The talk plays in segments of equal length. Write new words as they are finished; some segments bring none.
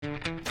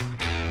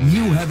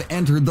You have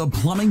entered the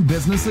Plumbing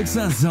Business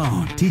Success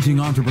Zone, teaching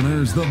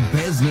entrepreneurs the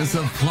business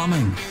of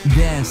plumbing.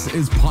 This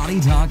is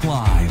Potty Talk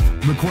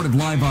Live, recorded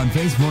live on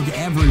Facebook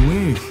every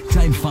week.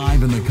 Type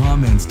 5 in the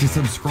comments to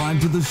subscribe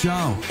to the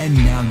show. And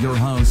now your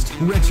host,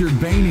 Richard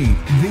Bainey,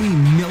 the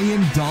 $1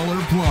 Million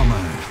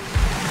Plumber.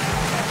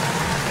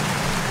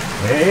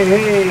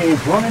 Hey,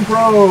 plumbing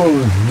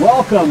pros,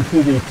 welcome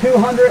to the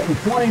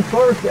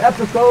 221st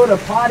episode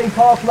of Potty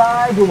Talk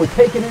Live, where we're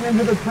taking it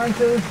into the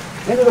trenches,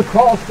 into the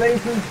crawl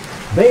spaces,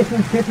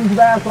 basements, kitchens,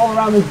 baths, all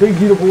around this big,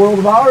 beautiful world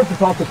of ours to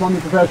talk to plumbing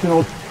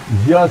professionals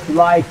just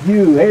like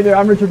you. Hey there,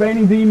 I'm Richard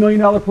Bainey, the $1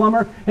 Million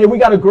Plumber. Hey, we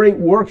got a great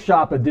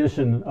workshop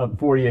edition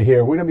for you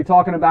here. We're going to be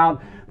talking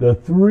about the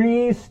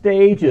 3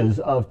 stages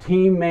of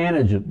team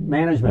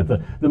management,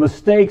 the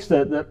mistakes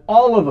that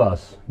all of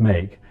us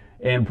make.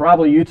 And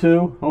probably you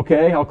too,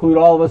 okay? I'll include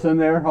all of us in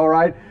there, all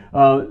right?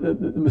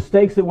 The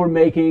mistakes that we're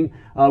making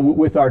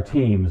with our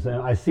teams.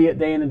 And I see it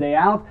day in and day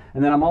out,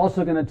 and then I'm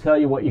also going to tell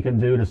you what you can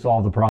do to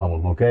solve the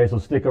problem, okay? So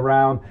stick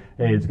around.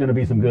 Hey, it's going to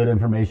be some good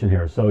information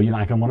here, so you're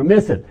not going to want to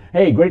miss it.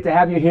 Hey, great to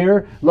have you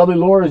here. Lovely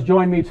Laura's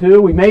joined me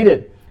too. We made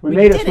it. We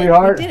made it,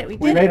 sweetheart.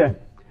 We made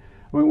it.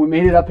 We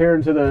made it up here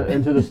into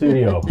the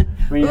studio.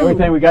 I mean,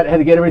 everything had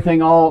to get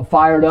everything all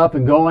fired up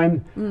and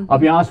going. Mm-hmm. I'll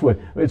be honest with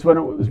you, it's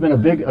been a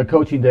big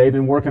coaching day.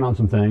 Been working on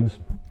some things.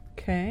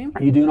 Okay.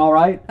 Are you doing all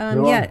right?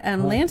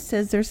 Lance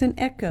says there's an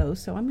echo,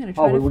 so I'm going to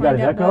try to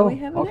find out why we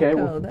have an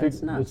echo.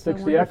 Let's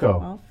fix the echo.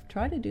 I'll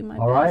try to do my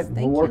all best. Right,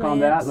 we'll work on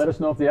that. Let us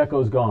know if the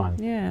echo's gone.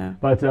 Yeah.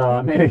 But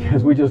maybe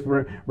because we just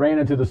ran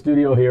into the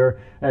studio here,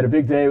 had a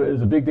big day. It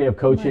was a big day of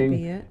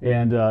coaching,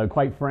 and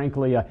quite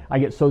frankly, I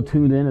get so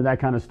tuned into that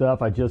kind of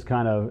stuff. I just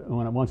kind of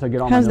once I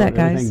get all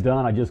everything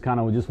done, I just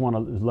want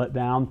to let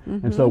down.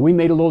 Mm-hmm. And so we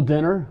made a little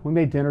dinner. We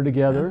made dinner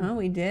together.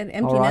 We did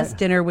empty nest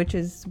dinner, which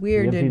is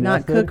weird to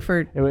not cook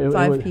for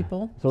 5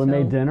 people. So we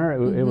made dinner.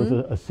 It was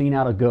a scene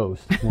out of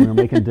Ghost. When we were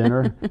making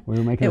dinner,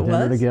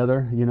 dinner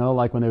together. You know,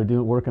 like when they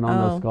were working on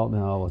those sculptures.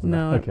 No, it wasn't.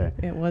 No, that. Okay.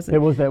 It wasn't. It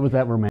was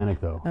that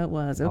romantic though. It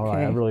was. Okay. All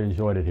right, I really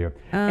enjoyed it here.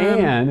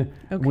 And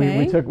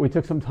we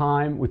took some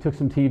time. We took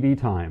some TV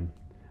time.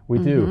 We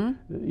do.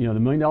 You know, the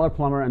 $1 Million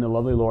Plumber and the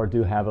lovely Laura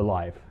do have a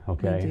life.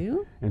 Okay. We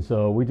do. And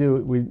so we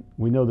do.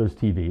 We know there's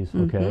TVs.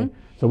 Okay.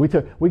 So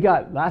we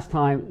got last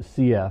time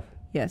CF.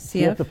 Yes,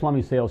 CF, the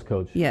plumbing sales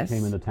coach,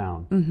 came into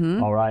town.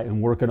 All right, and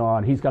working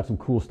on. He's got some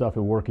cool stuff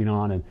we're working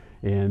on,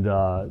 and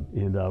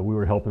we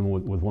were helping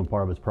with one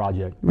part of his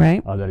project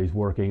that he's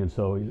working, and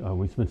so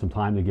we spent some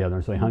time together.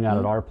 And so he hung out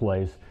at our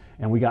place,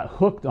 and we got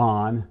hooked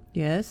on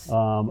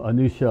a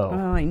new show.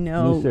 Oh, I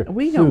know.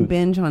 We don't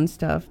binge on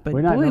stuff, but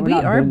we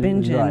are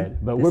binging.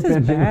 Right, but we're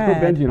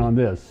binging on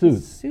this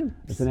Suits.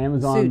 It's an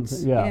Amazon.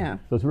 Suits. Yeah,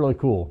 so it's really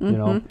cool. You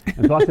know,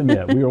 and so I have to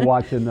admit, we were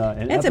watching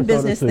an it's episode a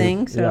business of Suits.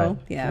 thing, so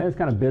yeah, it's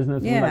kind of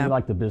business. Yeah. We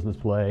like the business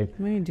play.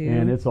 We do,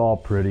 and it's all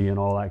pretty and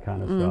all that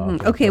kind of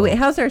stuff. Okay, wait,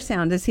 how's our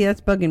sound? See,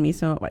 that's bugging me.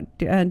 So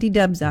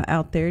D-Dub's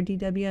out there.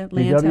 DW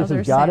Lance, how's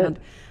our sound?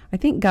 I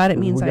think got it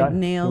means I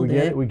nailed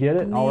it. We get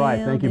it? All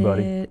right, thank you,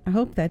 buddy. I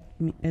hope that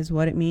is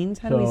what it means.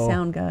 How do we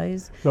sound,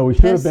 guys? So we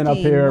should have been up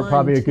here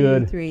probably a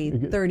good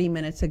 30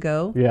 minutes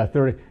ago. Yeah,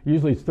 30.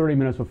 Usually it's 30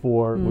 minutes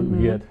before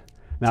we get.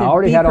 Now, I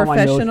already had all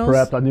my notes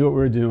prepped. I knew what we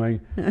were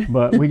doing,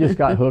 but we just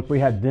got hooked. We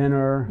had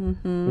dinner.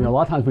 You know, a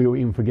lot of times we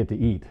even forget to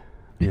eat.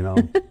 You know,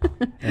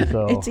 and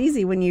so it's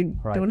easy when you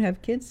don't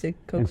have kids to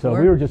cook And so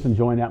for. we were just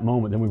enjoying that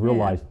moment. Then we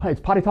realized, hey, it's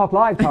Potty Talk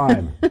Live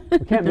time. We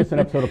can't miss an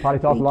episode of Potty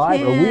Talk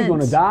Live, or we're going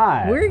to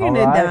die. We're going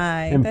to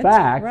die. In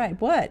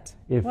fact,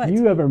 if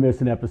you ever miss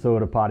an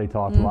episode of Potty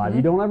Talk Live,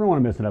 you don't ever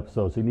want to miss an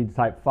episode. So you need to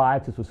type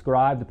 5 to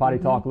subscribe to Potty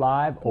Talk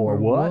Live, or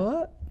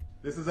what?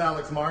 This is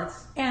Alex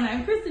Martz. And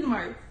I'm Kristen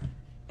Martz.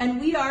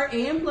 And we are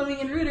AM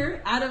Plumbing and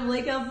Rooter out of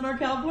Lake Elsinore,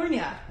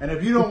 California. And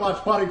if you don't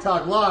watch Potty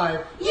Talk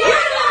Live, you're gonna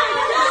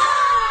die!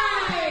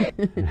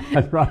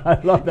 That's right.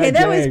 I love that. Hey,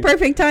 that was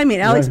perfect timing.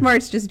 Alex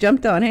Martz just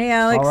jumped on. Hey,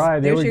 Alex. All right,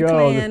 there's your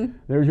clan.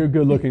 There's your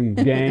good-looking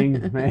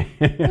gang. Man,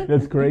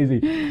 that's crazy.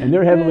 And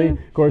they're heavily,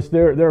 of course,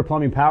 they're a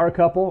plumbing power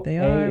couple. They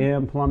are.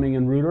 AM Plumbing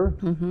and Rooter,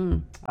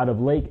 out of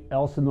Lake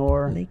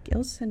Elsinore,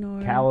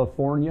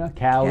 California.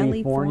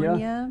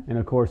 And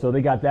of course, so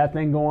they got that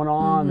thing going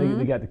on.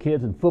 They got the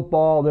kids in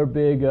football. They're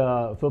big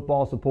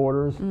football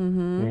supporters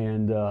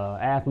and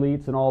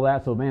athletes and all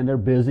that. So man, they're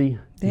busy.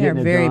 They are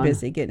very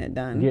busy getting it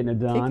done.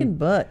 Kicking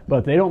butt.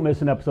 But they don't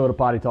miss an episode of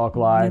Potty Talk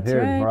Live.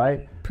 That's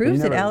right.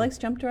 Proves that Alex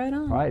jumped right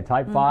on. Right.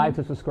 Type 5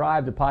 to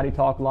subscribe to Potty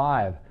Talk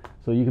Live,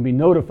 so you can be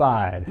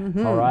notified.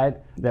 All right,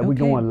 that we're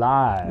going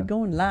live. We're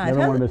going live.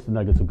 Never want to miss the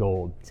nuggets of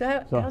gold.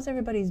 So how's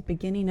everybody's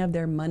beginning of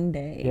their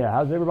Monday? Yeah.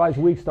 How's everybody's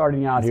week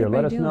starting out here?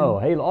 Let us know.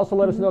 Hey, also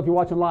let us know if you're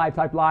watching live.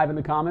 Type live in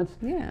the comments.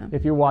 Yeah.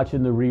 If you're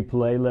watching the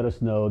replay, let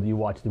us know that you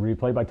watch the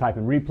replay by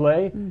typing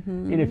replay.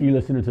 And if you're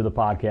listening to the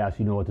podcast,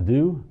 you know what to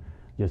do.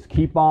 Just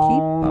keep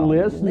on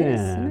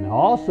listening.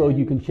 Also,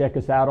 you can check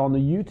us out on the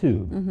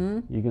YouTube.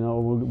 You can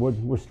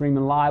we're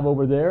streaming live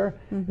over there,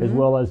 as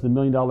well as the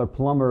 $1 Million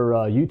Plumber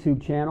YouTube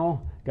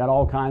channel. Got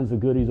all kinds of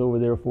goodies over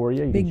there for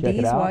you. You Big can check D's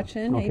it out.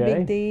 watching. Okay. Hey,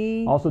 Big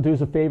D. Also, do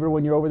us a favor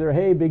when you're over there.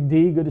 Hey, Big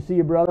D, good to see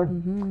you, brother.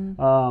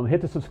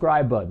 Hit the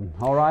subscribe button.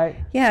 All right.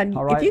 Yeah.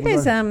 All right. If you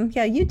guys,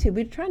 YouTube.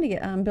 We're trying to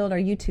get build our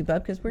YouTube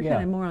up because we're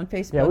kind of more on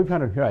Facebook. Yeah, we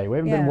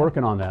haven't been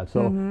working on that.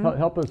 So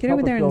help us get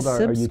over there build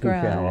and our YouTube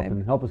channel up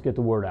and help us get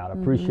the word out. I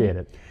appreciate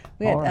it.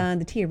 We got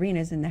the T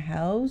Arenas in the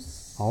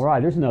house. All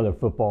right, there's another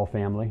football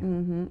family.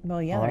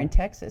 Well, yeah, they're in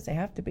Texas. They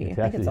have to be.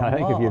 I think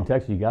if you're in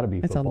Texas, you got to be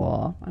It's football. a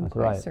law. I'm That's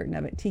quite right. certain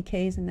of it.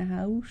 TK's in the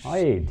house.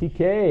 Hey,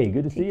 TK,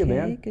 good to see you,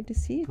 man. Good to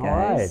see you guys. All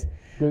right,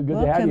 good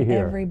Welcome, to have you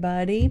here.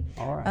 Everybody.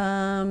 All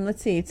right.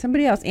 Let's see.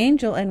 Somebody else.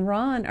 Angel and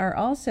Ron are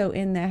also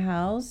in the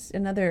house.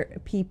 Another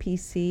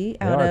PPC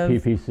out of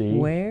PPC.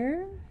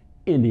 Where?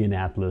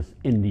 Indianapolis,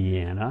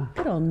 Indiana.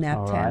 Good old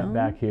Naptown. All right,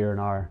 back here in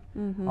our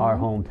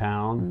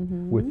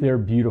hometown with their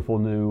beautiful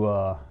new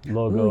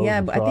logo. Ooh,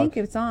 yeah, but I think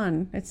it's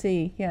on. Let's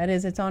see. Yeah, it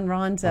is. It's on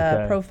Ron's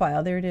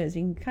profile. There it is.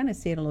 You can kind of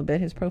see it a little bit.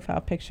 His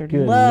profile picture.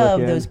 Good love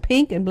looking. those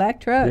pink and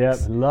black trucks. Yep,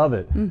 love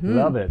it.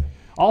 Love it.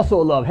 Also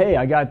love. Hey,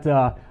 I got.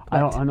 I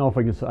don't know if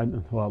I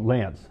can. Well,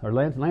 Lance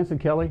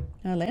and Kelly.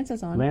 Lance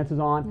is on. Lance is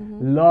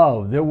on.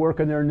 Love. They're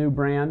working their new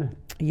brand.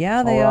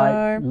 Yeah, they all right.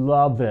 are.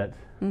 Love it.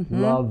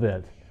 Love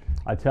it.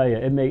 I tell you,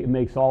 it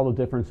makes all the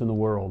difference in the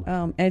world.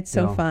 It's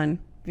so fun.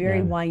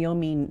 Very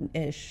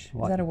Wyoming-ish.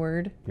 Is that a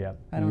word? Yeah.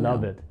 I don't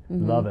know.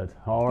 Love it.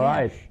 All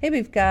right. Hey,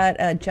 we've got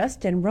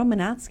Justin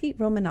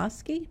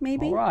Romanowski,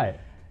 maybe? All right.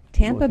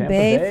 Tampa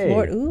Bay,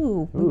 Florida.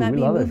 Ooh, we might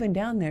be love moving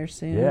down there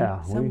soon.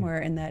 Yeah.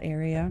 Somewhere in that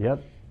area.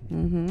 Yep.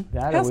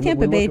 How's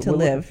Tampa Bay to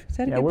live? Is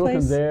that a good we're place?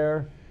 looking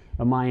there.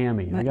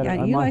 Miami. You like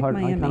Miami. I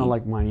kind of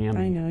like Miami.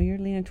 I know, you're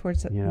leaning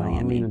towards Miami.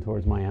 I'm leaning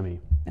towards Miami.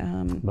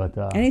 But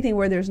anything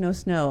where there's no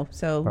snow.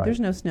 So there's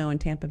no snow in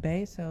Tampa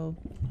Bay, so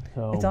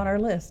it's on our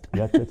list.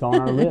 Yes, it's on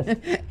our list.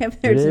 If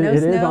there's no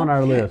snow, it is on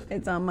our list.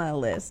 It's on my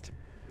list.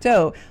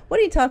 So, what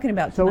are you talking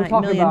about tonight? So we're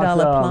talking $1 Million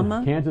about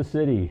Plumber? Kansas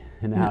City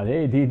and how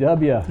hey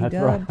DW,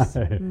 that's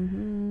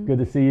right. Good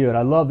to see you, and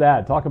I love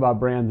that. Talk about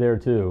brand there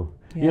too.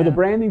 Yeah. You know the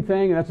branding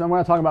thing. We're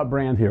not talking about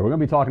brand here. We're going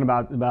to be talking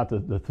about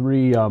the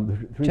three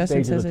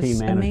Justin stages of team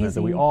management amazing.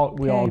 that we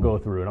all go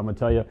through, and I'm going to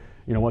tell you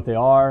what they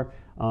are.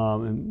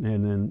 And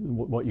then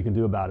what you can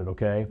do about it,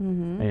 okay?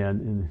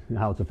 And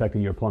how it's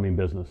affecting your plumbing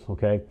business,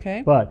 okay?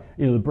 Okay. But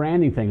the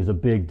branding thing is a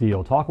big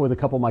deal. Talking with a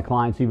couple of my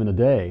clients even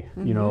today,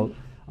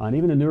 and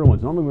even the newer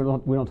ones. Normally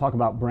we don't talk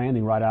about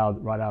branding right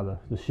out of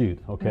the chute,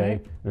 okay?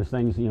 Right. There's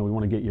things we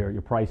want to get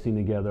your pricing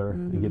together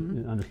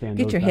and understand.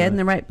 Get your head in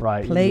the right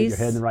place. Get your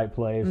head in the right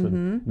place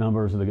and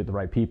numbers, and to get the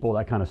right people,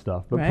 that kind of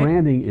stuff. But right.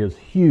 branding is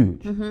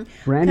huge.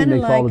 Branding Kinda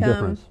makes all the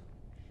difference.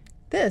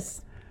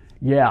 This.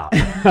 Yeah.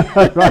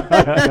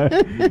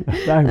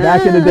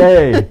 back in the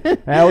day,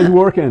 I was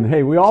working.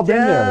 Hey, we all been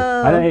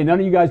there. Hey, none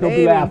of you guys don't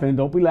be laughing.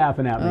 Don't be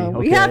laughing at me. Okay?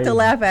 We have to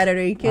laugh at it.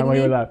 Are you kidding me?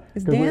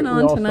 Is Dan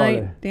on tonight?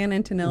 Started. Dan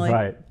Antonelli?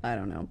 Right. I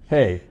don't know.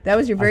 Hey. That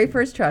was your very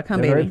first truck, huh,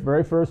 baby?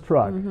 Very first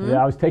truck.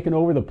 Yeah, I was taking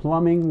over the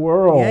plumbing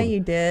world. Yeah, you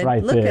did.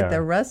 Right Look there. at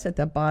the rust at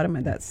the bottom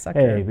of that sucker.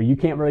 Hey, but you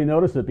can't really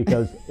notice it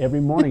because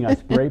every morning I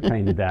spray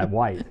painted that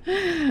white.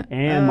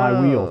 And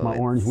my wheels, my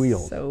orange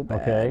wheels. So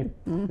bad. Okay?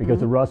 Because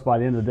the rust, by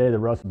the end of the day, the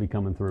rust would be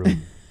coming through.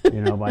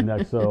 By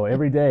next. So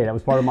every day, that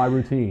was part of my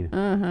routine,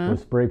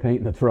 was spray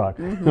painting the truck.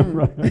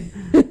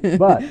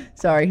 But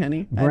sorry,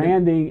 honey.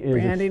 Branding is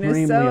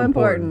extremely so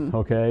important.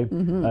 Okay,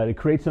 it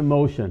creates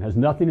emotion. Has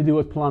nothing to do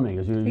with plumbing.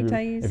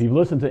 If you've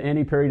listened to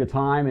any period of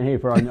time, and hey,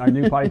 for our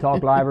new Potty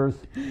Talk livers,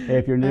 hey,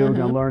 if you're new, you're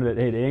gonna learn that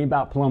hey, it ain't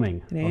about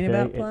plumbing. It ain't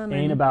about plumbing.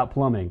 It ain't about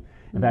plumbing.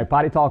 In fact,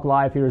 Potty Talk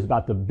Live here is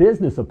about the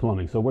business of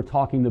plumbing. So we're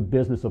talking the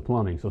business of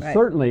plumbing. So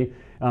certainly,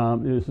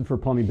 this is for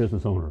plumbing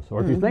business owners.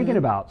 Or if you're thinking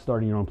about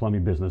starting your own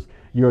plumbing business,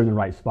 you're in the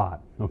right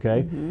spot, okay?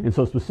 And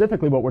so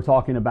specifically what we're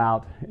talking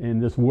about in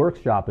this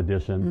workshop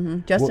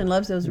edition. Justin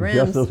loves those rims.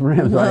 Just those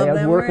rims. Love I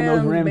was working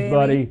those rims,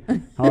 buddy.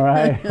 All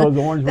right, those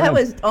orange rims. That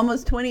was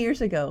almost 20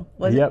 years ago,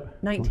 was it?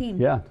 19?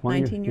 Yeah,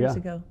 19 years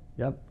ago.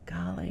 Yep.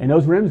 Golly. And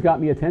those rims got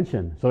me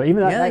attention. So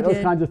even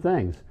those kinds of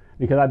things,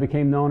 because I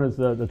became known as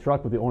the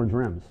truck with the orange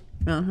rims.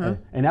 And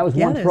that was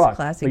one truck,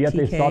 but yet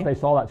they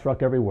saw that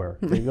truck everywhere.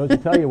 So it goes to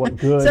tell you what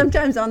good.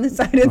 Sometimes on the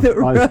side of the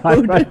road.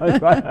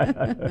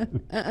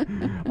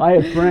 I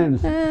had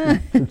friends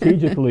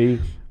strategically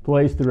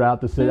placed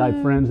throughout the city. I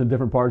had friends in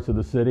different parts of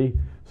the city.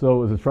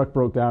 So as the truck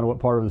broke down in what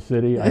part of the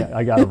city,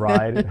 I got a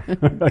ride.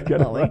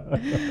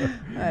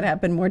 That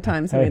happened more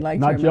times than we'd like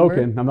to remember.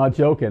 Joking. I'm not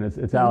joking.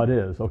 It's how it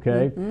is,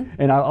 okay?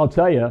 And I'll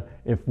tell you,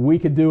 if we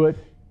could do it,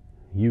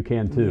 you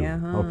can too.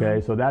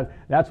 Okay, so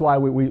that's why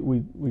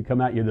we come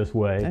at you this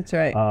way. That's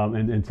right.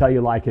 And tell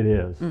you like it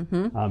is,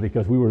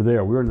 because we were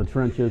there. We were in the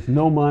trenches.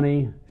 No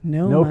money.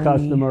 No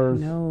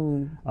customers.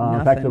 No.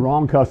 In fact, the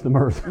wrong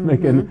customers.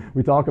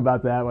 We talk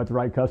about that. What's the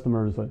right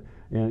customers?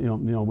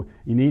 You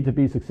need to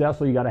be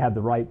successful. You got to have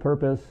the right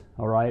purpose.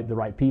 All right, the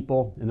right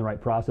people and the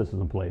right processes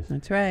in place.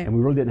 That's right. And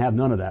we really didn't have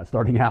none of that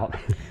starting out.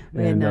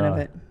 We had none of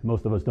it.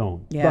 Most of us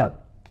don't. Yeah.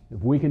 But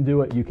If we can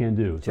do it, you can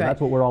do. So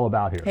that's what we're all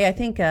about here. Hey, I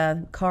think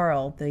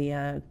Carl,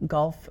 the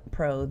golf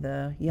pro,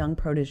 the young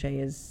protege,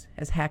 has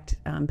hacked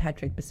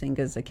Patrick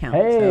Basinga's account.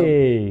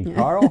 Hey, so.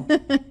 Carl.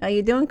 How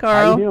you doing,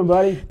 Carl? How you doing,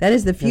 buddy? That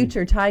is the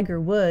future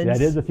Tiger Woods. That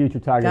is the future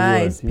Tiger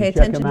Woods. Guys, pay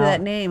attention to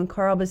that name,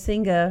 Carl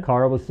Basinga.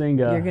 Carl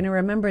Basinga. You're going to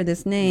remember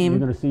this name. You're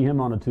going to see him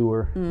on a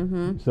tour.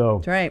 Mm-hmm. So.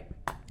 That's right.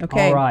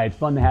 Okay. All right. It's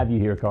fun to have you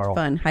here, Carl.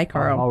 Fun. Hi,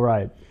 Carl. All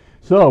right.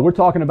 So we're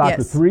talking about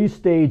the 3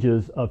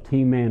 stages of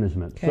team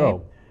management. Okay.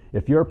 So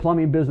if you're a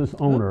plumbing business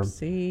owner,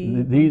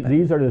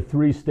 these are the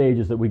 3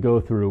 stages that we go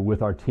through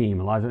with our team,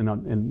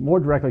 and more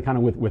directly kind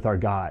of with our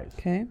guys.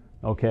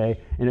 Okay.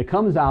 And it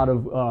comes out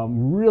of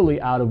really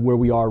out of where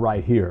we are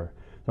right here.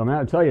 So I'm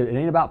going to tell you, it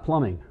ain't about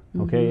plumbing.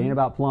 Okay. It ain't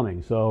about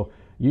plumbing. So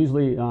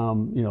usually,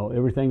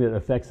 everything that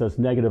affects us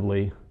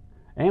negatively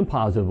and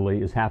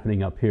positively is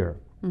happening up here.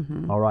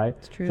 All right.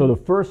 It's true. So the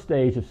first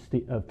stage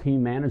of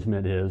team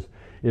management is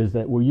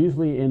that we're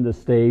usually in the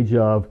stage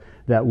of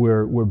that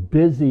we're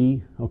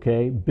busy.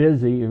 Okay,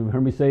 busy. You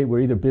heard me say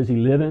we're either busy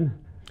living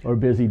or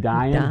busy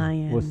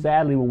dying. Well,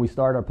 sadly, when we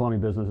start our plumbing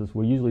businesses,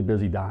 we're usually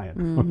busy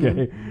dying.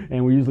 Okay,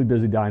 and we're usually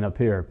busy dying up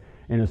here.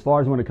 And as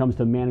far as when it comes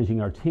to managing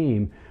our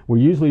team, we're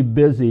usually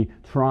busy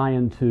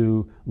trying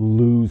to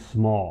lose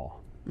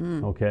small.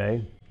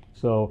 Okay,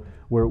 so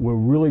we're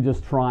really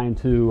just trying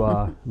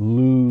to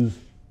lose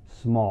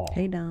small.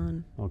 Hey,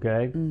 Don.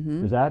 Okay.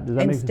 Does that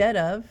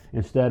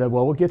instead of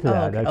well, we'll get to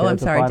that. Okay. I'm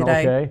sorry.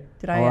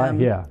 Did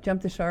I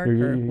jump the shark,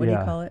 or what do you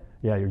call it?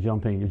 Yeah, you're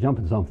jumping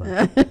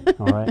something.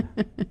 All right.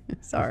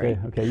 Sorry.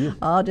 Okay.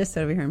 I'll just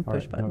sit over here and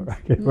push buttons.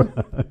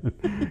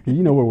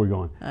 You know where we're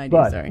going. I do.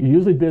 But sorry. You're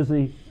usually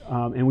busy,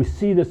 and we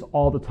see this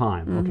all the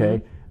time.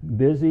 Okay.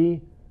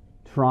 Busy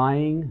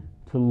trying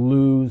to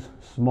lose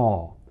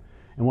small,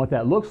 and what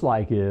that looks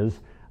like is.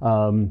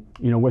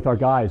 With our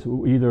guys,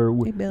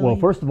 well,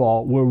 first of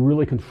all, we're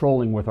really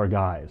controlling with our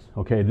guys.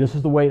 Okay, this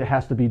is the way it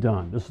has to be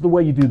done. This is the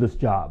way you do this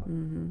job.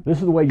 This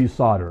is the way you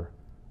solder.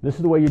 This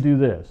is the way you do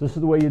this. This is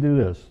the way you do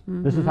this.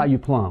 This is how you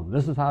plumb.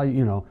 This is how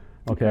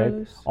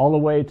okay, all the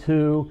way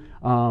to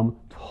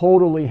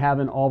totally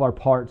having all of our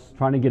parts,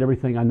 trying to get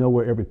everything. I know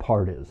where every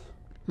part is.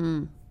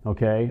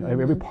 Okay,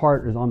 every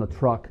part is on the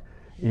truck,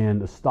 and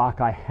the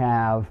stock I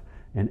have,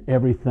 and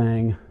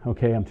everything.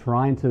 Okay, I'm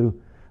trying to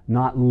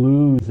not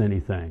lose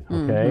anything,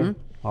 okay?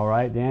 All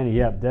right, Danny,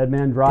 dead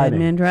man driving.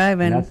 Dead man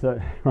driving. And that's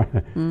a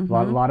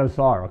lot of us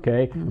are,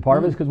 okay? And part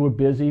of it is because we're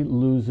busy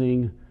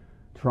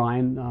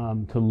trying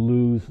to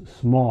lose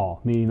small,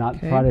 meaning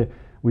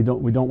we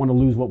don't want to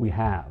lose what we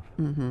have,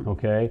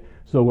 okay?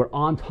 So we're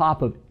on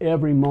top of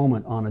every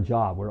moment on a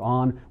job. We're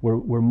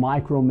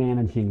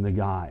micromanaging the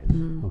guys,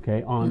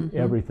 okay, on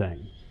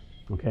everything.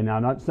 Okay, now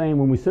I'm not saying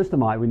when we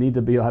systemize, we need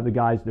to have the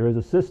guys, there is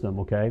a system,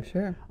 okay?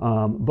 Sure.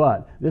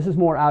 But this is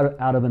more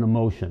out of an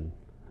emotion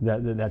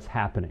that's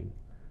happening,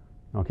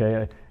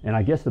 okay? And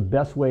I guess the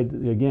best way,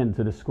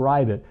 to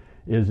describe it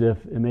is I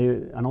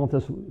don't know if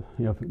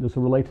this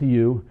will relate to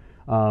you,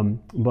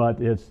 but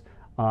it's,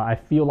 I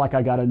feel like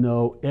I got to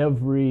know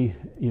every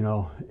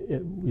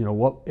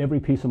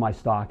piece of my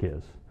stock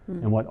is,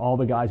 and what all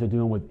the guys are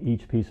doing with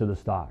each piece of the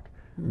stock,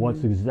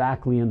 what's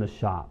exactly in the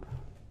shop,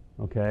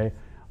 okay?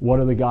 What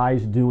are the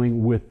guys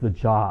doing with the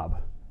job?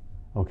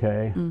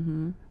 Okay,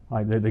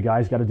 the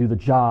guys got to do the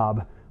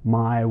job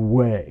my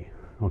way.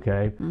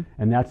 Okay,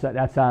 and that's out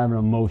of an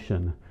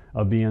emotion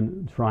of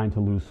trying to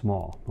lose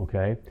small.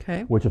 Okay,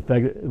 which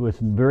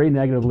very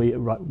negatively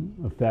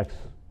affects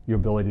your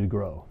ability to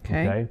grow.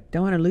 Okay,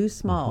 don't want to lose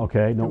small.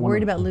 Okay, don't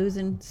worried about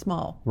losing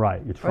small.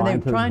 Right, you're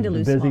trying to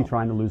lose busy small.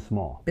 Trying to lose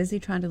small. Busy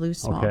trying to lose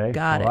small. Okay,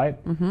 got it. All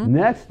right.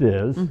 Next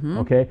is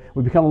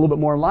we become a little bit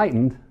more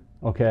enlightened.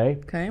 Okay.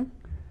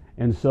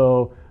 And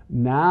so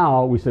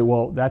now we say,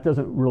 well, that's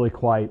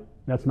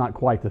not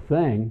quite the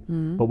thing,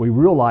 but we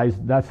realize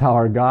that's how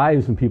our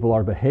guys and people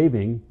are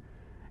behaving.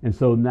 And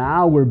so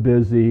now we're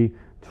busy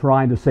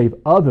trying to save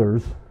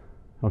others,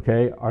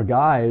 okay, our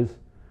guys,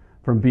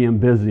 from being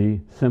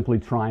busy simply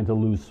trying to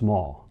lose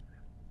small.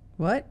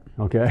 What?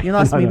 Okay. You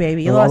lost me,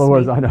 baby. You lost me. In other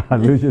words, I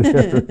lose you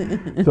there.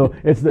 So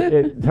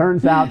it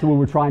turns out to where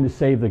we're trying to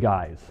save the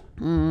guys.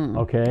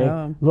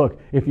 Okay. Look,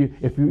 if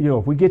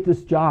we get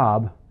this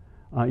job,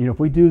 if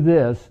we do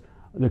this,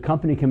 the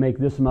company can make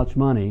this much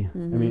money. I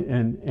mean,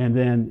 and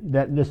then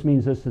this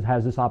means this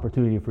has this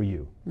opportunity for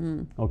you.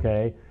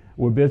 Okay,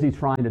 we're busy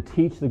trying to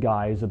teach the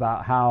guys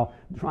about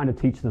trying to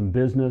teach them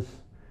business,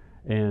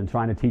 and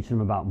trying to teach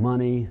them about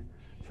money,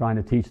 trying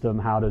to teach them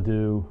how to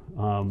do,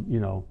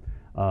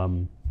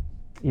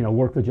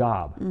 work the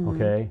job.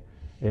 Okay,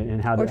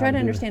 and how. We're trying to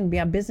understand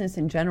business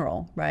in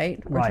general, right?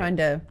 We're trying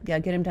to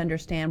get them to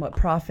understand what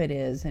profit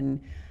is and.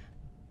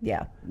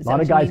 Yeah. A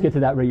lot of guys get to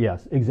that.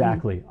 Yes,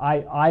 exactly.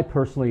 I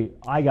personally,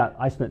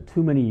 I spent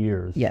too many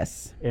years.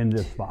 Yes. In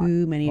this spot.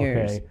 Too many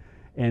years.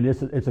 and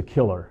it's a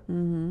killer.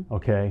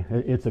 Okay,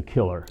 it's a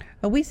killer.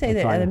 But we say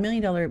that the $1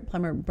 Million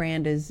Plumber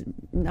brand is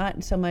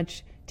not so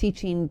much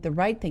teaching the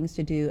right things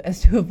to do as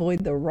to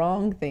avoid the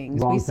wrong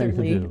things. We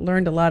certainly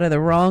learned a lot of the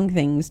wrong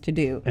things to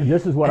do, and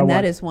this is what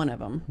that is one of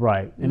them.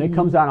 Right, and it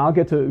comes down. I'll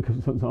get to.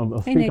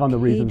 I'll speak on the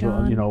reasons.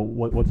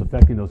 What's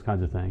affecting those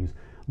kinds of things.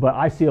 But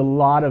I see a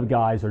lot of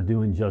guys are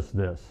doing just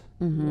this,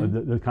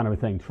 the kind of a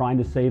thing, trying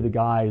to say the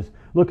guys,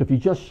 look, if you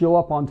just show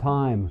up on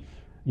time,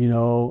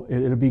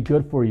 it'll be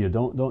good for you.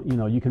 Don't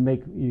you can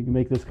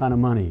make this kind of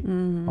money.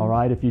 All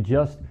right, if you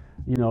just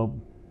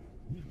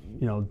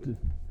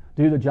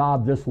do the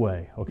job this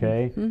way,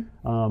 okay?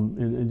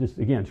 And just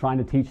again trying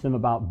to teach them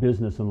about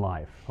business and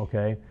life,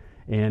 okay?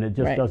 And it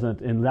just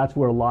doesn't, and that's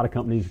where a lot of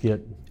companies get.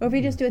 Or if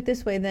we just do it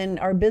this way, then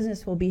our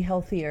business will be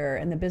healthier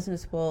and the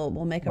business will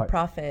make a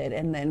profit,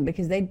 and then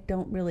because they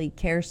don't really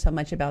care so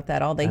much about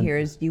that, all they hear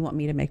is, you want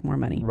me to make more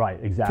money. Right,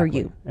 exactly. For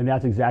you. And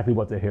that's exactly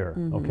what they hear,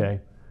 okay?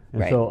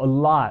 And so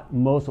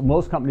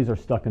most companies are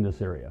stuck in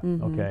this area,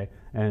 okay?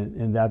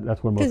 And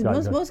that's where most guys.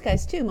 Because most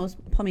guys too, most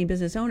plumbing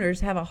business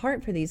owners have a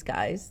heart for these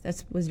guys.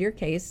 That was your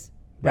case,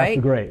 right?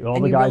 That's great. All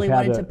and the you guys really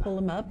wanted to pull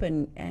them up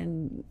and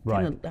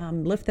kind of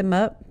lift them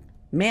up,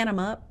 man them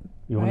up.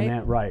 You want to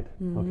man,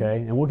 okay?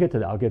 And we'll get to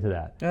that. I'll get to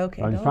that.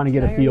 Okay. I'm just trying to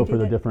get a feel for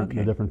the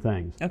different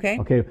things. Okay.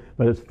 Okay.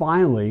 But it's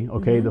finally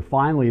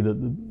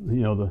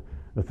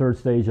the third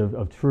stage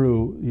of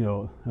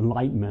true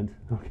enlightenment.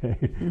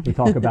 Okay. We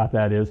talk about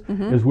that is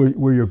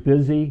where you're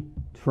busy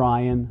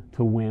trying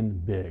to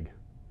win big.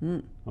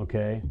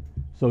 Okay.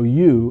 So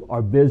you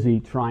are busy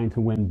trying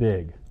to win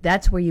big.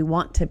 That's where you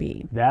want to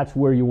be. That's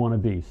where you want to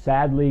be.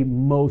 Sadly,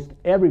 most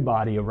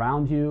everybody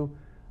around you,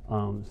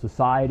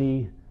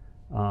 society,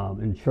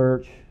 in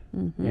church,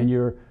 and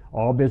you're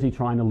all busy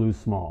trying to lose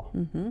small.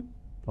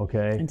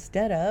 Okay?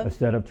 Instead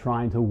of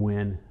trying to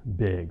win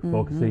big,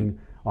 focusing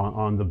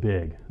on the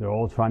big. They're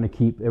all trying to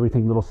keep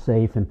everything a little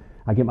safe, and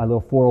I get my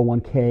little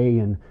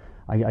 401k, and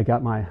I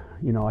got my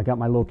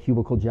little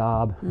cubicle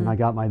job, and I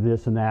got my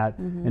this and that,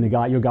 and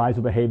your guys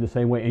will behave the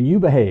same way, and you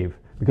behave,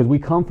 because we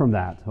come from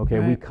that, okay?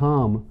 Right. We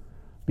come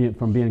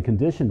from being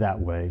conditioned that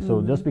way.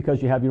 So just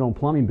because you have your own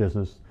plumbing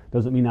business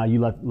doesn't mean now you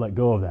let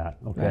go of that,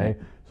 okay? Right.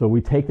 So we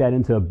take that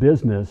into a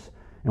business,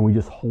 and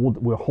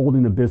we're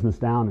holding the business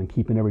down and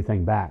keeping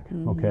everything back,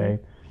 okay?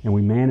 And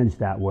we manage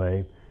that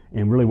way,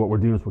 and really what we're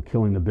doing is we're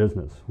killing the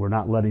business. We're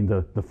not letting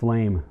the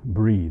flame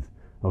breathe,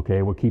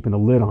 okay? We're keeping a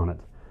lid on it.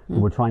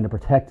 And we're trying to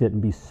protect it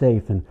and be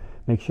safe and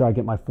make sure I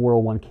get my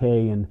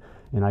 401k and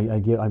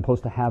I'm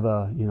supposed to have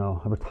a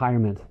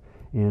retirement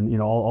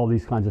and all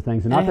these kinds of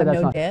things. And not have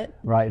no debt.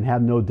 Right, and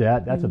have no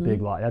debt. That's a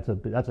big lie.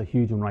 That's a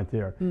huge one right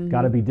there.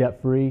 Got to be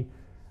debt free.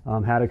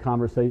 Had a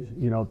conversation.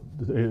 You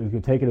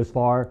can take it as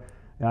far.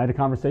 And I had a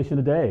conversation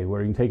today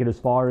where you can take it as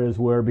far as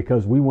where,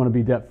 because we want to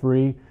be debt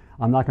free,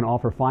 I'm not going to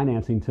offer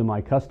financing to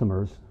my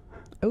customers.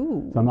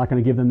 Ooh. So I'm not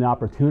going to give them the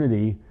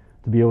opportunity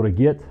to be able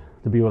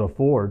to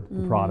afford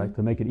the product,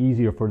 to make it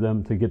easier for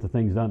them to get the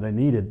things done they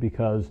needed,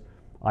 because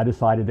I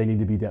decided they need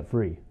to be debt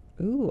free.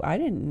 Ooh, I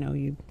didn't know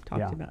you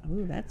talked about.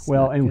 Ooh, that's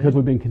well, and good. because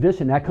we've been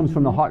conditioned, that comes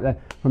from the heart.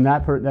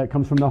 That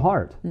comes from the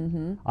heart.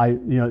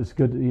 It's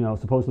good.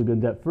 Supposedly been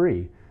debt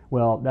free.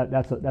 Well,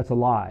 that's a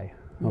lie.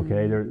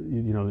 Okay,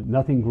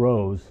 nothing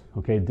grows.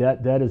 Okay,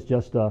 debt is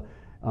just a.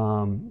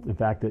 In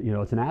fact,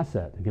 it's an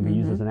asset. It can be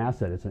used as an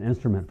asset. It's an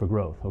instrument for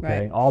growth.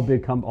 Okay, right.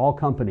 All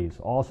companies,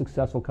 all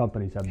successful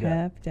companies have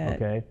debt.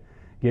 Okay.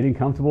 Getting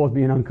comfortable with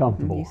being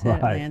uncomfortable. You said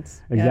right. It,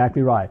 Lance.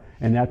 Exactly right.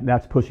 And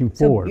that's pushing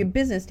forward. So your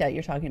business debt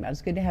you're talking about,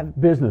 it's good to have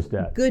business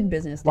debt. Good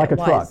business debt. Like a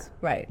truck.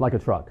 Right. Like a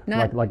truck.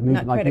 Not new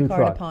credit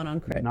card truck. upon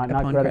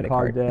credit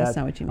card debt. That's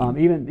not what you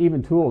mean.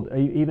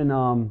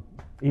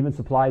 Even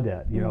supply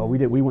debt.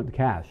 We went to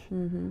cash.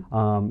 Paying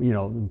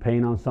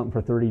on something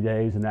for 30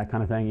 days and that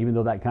kind of thing, even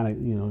though that kind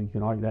of, you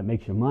can argue that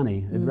makes you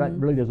money, it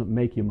really doesn't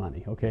make you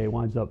money. Okay, it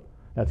winds up,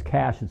 that's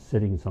cash that's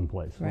sitting in some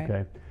place. Right.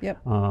 Okay.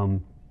 Yep.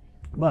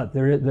 But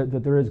there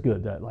is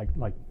good that like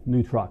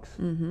new trucks,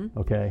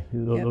 okay,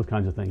 those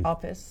kinds of things.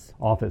 Office,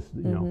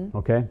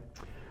 okay.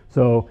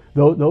 So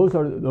those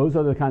are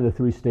the kind of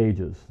three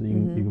stages that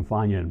you can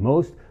find you in.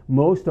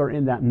 Most are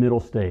in that middle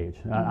stage.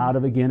 Out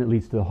of again, it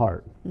leads to the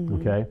heart.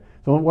 Okay.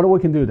 So what we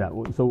can do that.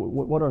 So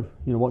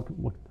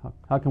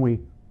how can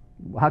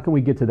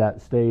we get to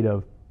that state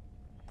of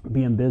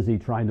being busy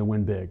trying to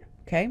win big?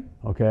 Okay.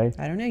 Okay.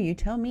 I don't know. You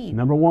tell me.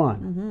 Number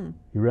one.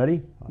 You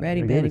ready?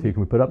 Ready, baby. Can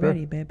we put up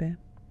ready, there? Baby.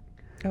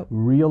 Oh.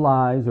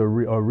 Realize or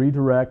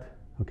redirect.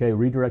 Okay,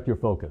 redirect your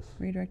focus.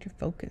 Redirect your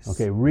focus.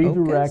 Okay,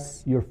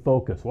 redirect your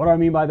focus. What do I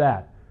mean by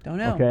that? Don't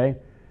know. Okay,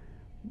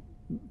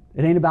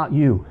 it ain't about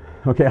you.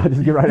 Okay, I'll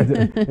just get right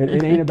into it.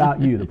 It ain't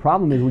about you. The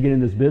problem is we get in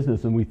this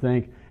business and we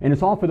think, and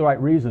it's all for the right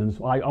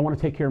reasons. I want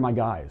to take care of my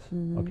guys.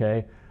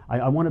 Okay,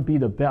 I want to be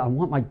the best. I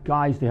want my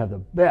guys to have the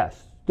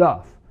best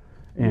stuff,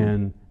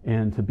 and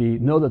to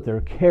know that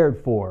they're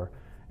cared for.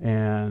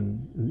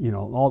 And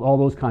all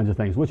those kinds of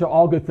things, which are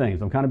all good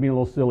things. I'm kind of being a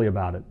little silly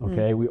about it.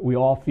 Okay, we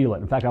all feel it.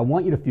 In fact, I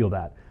want you to feel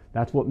that.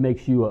 That's what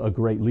makes you a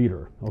great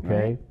leader.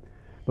 Okay,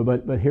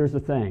 But here's the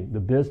thing: the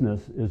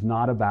business is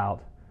not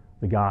about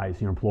the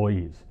guys, your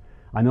employees.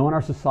 I know in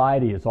our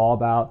society it's all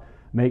about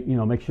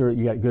make sure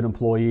you got good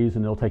employees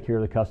and they'll take care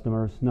of the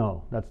customers.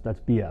 No, that's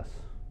BS.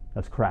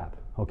 That's crap.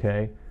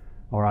 Okay,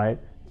 all right.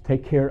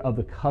 Take care of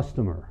the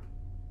customer.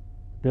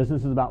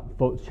 Business is about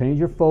change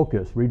your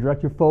focus,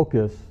 redirect your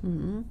focus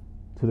to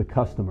the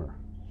customer.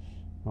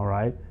 All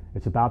right,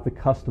 it's about the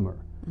customer.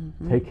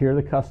 Take care of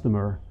the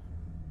customer,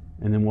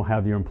 and then we'll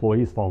have your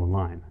employees fall in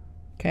line.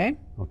 Okay.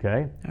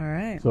 Okay. All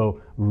right.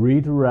 So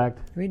redirect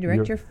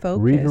your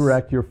focus.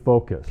 Redirect your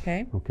focus.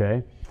 Okay.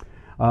 Okay.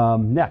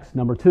 Next,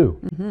 number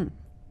 2.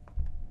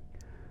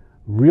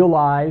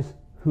 Realize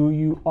who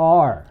you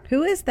are.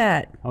 Who is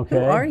that? Okay.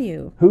 Who are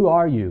you? Who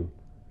are you?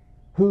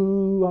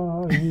 Who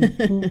are you?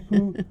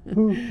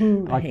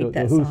 Who? I Like hate the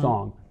that Who song.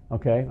 song.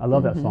 Okay. I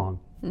love that song.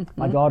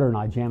 My daughter and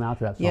I jam out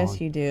to that song. Yes,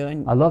 you do.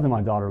 And I love that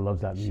my daughter loves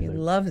that music. she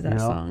loves that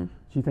song.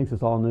 She thinks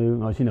it's all new.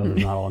 No, she knows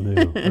it's not all new.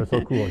 But it's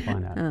so cool to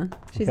find that.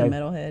 She's a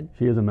metalhead.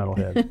 She is a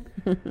metalhead.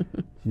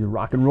 She's a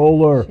rock and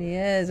roller. She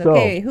is. So,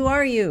 Okay, who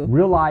are you?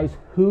 Realize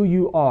who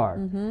you are.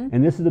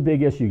 And this is the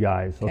big issue,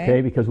 guys, okay?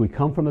 Because we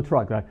come from the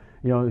truck. Can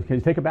you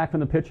take it back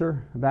from the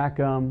picture? Back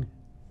the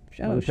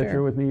picture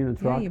sure. with me in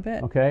the truck? Yeah, you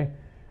bet. Okay?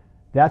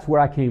 That's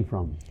where I came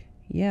from.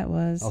 Yeah, it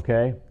was.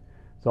 Okay?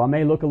 So I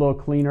may look a little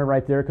cleaner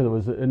right there because it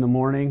was in the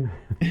morning,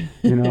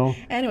 And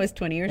it was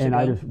 20 years and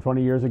ago. I just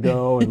 20 years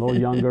ago, and a little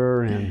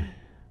younger, and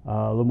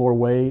a little more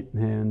weight,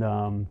 but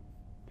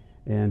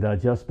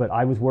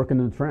I was working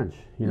in the trench,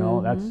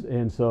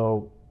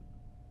 so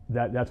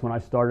that's when I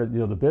started,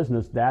 the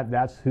business.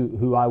 That's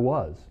who I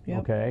was. Yep.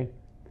 Okay,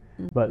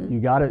 but you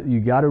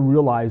gotta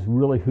realize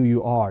really who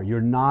you are.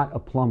 You're not a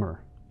plumber.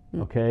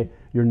 Okay,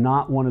 you're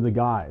not one of the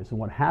guys. And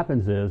what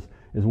happens is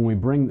when we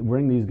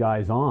bring these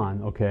guys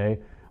on, okay.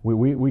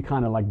 We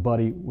kind of like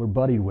we're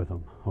buddied with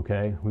them,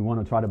 okay? We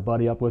want to try to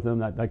buddy up with them.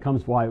 That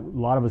comes why a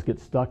lot of us get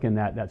stuck in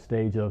that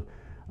stage of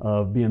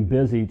being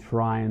busy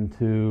trying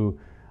to,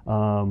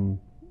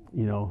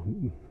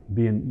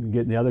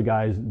 getting the other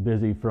guys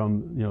busy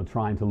from,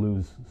 trying to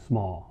lose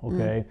small,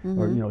 okay?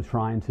 Or,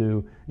 trying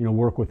to,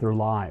 work with their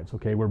lives,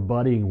 okay? We're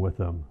buddying with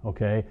them,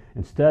 okay?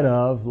 Instead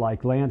of,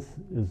 like Lance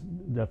is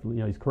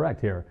definitely, he's correct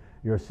here.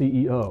 You're a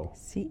CEO.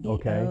 CEO.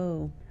 Okay?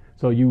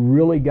 So you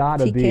really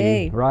got to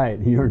be, right,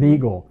 you're an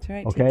eagle, That's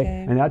right, okay?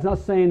 TK. And that's not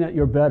saying that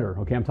you're better,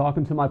 okay? I'm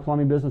talking to my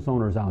plumbing business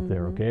owners out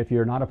there, okay? If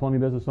you're not a plumbing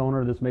business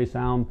owner, this may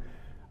sound,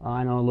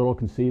 I know, a little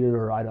conceited,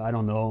 or I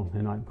don't know,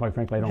 and quite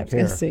frankly, I don't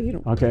care. Say you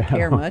don't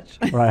care much.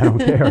 Right, I don't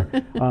care,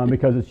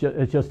 because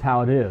it's just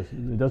how it is.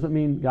 It doesn't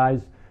mean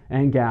guys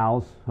and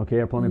gals, okay,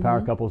 our plumbing power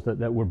couples,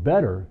 that we're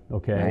better,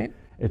 okay?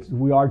 Right.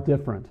 We are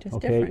different, Just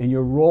okay? different. And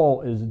your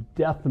role is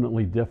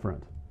definitely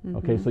different.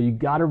 Okay, so you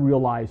got to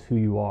realize who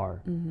you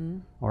are.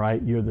 All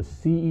right, you're the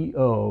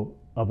CEO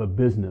of a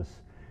business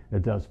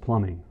that does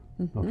plumbing.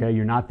 Okay,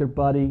 you're not their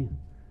buddy.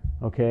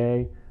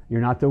 Okay, you're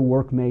not their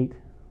workmate.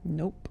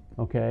 Nope.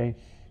 Okay,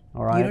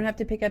 all right. You don't have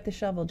to pick up the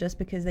shovel just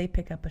because they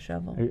pick up a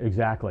shovel.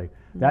 Exactly.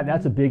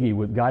 That's a biggie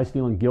with guys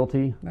feeling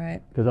guilty.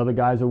 Right. Because other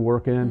guys are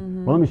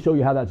working. Well, let me show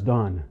you how that's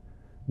done.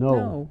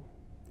 No.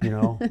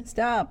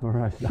 Stop. All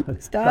right,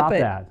 Stop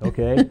it. that,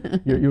 okay?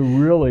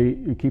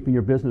 you're keeping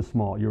your business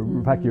small.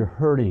 In fact, you're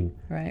hurting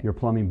your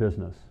plumbing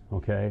business,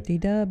 okay?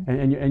 D-dub.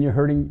 And you're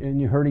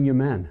hurting your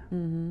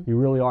men. You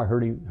really are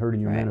hurting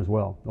your men as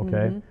well,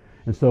 okay?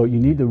 And so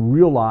you need to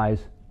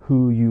realize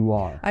who you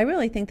are. I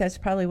really think that's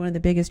probably one of the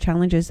biggest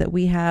challenges that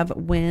we have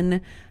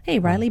when, hey,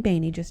 Riley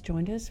Bainey just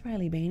joined us.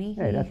 Riley Bainey.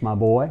 Hey, that's my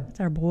boy. That's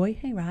our boy.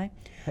 Hey, Ry.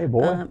 Hey,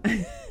 boy.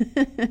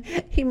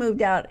 He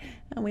moved out,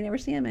 and we never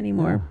see him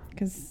anymore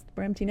because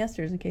we're empty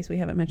nesters, in case we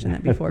haven't mentioned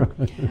that before.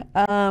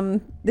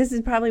 This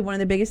is probably one of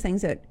the biggest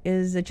things that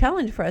is a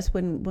challenge for us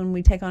when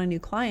we take on a new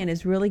client,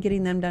 is really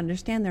getting them to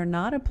understand they're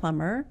not a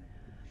plumber.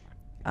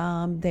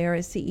 They're a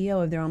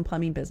CEO of their own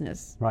plumbing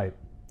business. Right.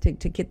 To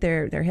get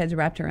their heads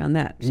wrapped around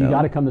that. So. You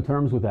got to come to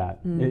terms with that.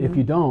 If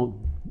you don't,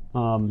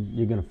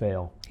 you're going to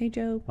fail. Hey,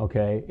 Joe.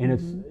 Okay, and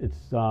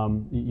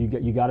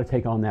you got to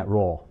take on that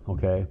role.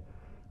 Okay,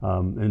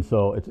 and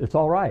so it's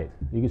all right.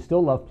 You can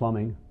still love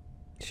plumbing.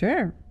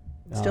 Sure.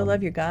 Still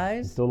love your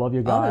guys. Still love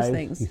your guys. All those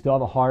things. You still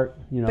have a heart.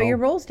 But your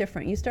role's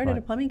different. You started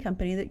a plumbing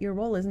company that your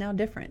role is now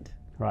different.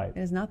 Right. It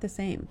is not the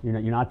same.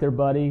 You're not their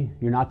buddy.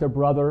 You're not their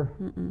brother.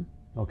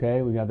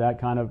 Okay, we got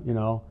that kind of.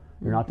 You're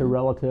not their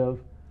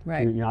relative.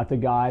 Right. You're not the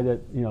guy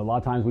that, a lot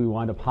of times we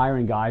wind up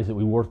hiring guys that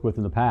we worked with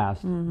in the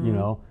past.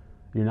 You're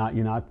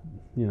not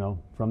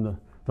from the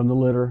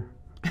litter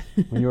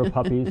when you were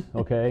puppies.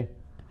 Okay,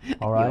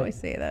 all right. You always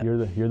say that.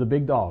 You're the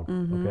big dog.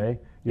 Okay,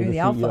 You're the CEO.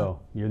 alpha.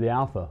 You're the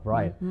alpha,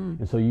 right?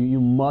 And so you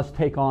must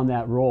take on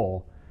that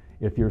role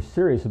if you're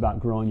serious about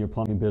growing your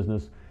plumbing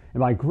business.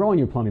 And by growing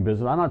your plumbing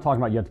business, I'm not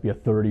talking about you have to be a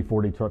 30,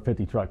 40,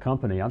 50 truck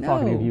company. I'm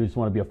talking if you just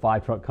want to be a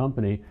 5 truck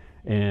company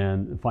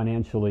and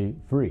financially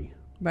free.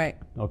 Right.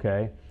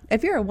 Okay.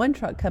 If you're a 1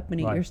 truck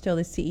company, you're still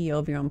the CEO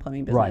of your own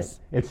plumbing business.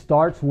 Right. It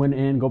starts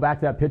go back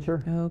to that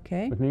picture.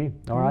 Okay. With me.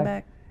 All Come right.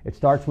 back. It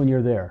starts when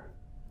you're there.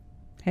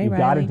 Hey, you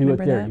got to Riley, do it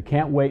remember there. that? You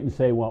can't wait and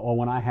say, well,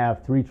 when I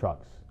have 3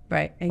 trucks.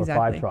 Right, or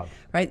exactly. 5 trucks.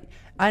 Right.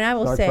 And I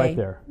will Starts say, right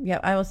there. yeah,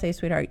 I will say,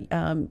 sweetheart,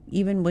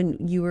 even when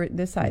you were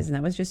this size and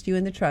that was just you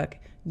in the truck,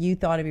 you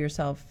thought of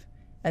yourself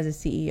as a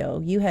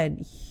CEO. You had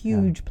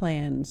huge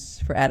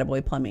plans for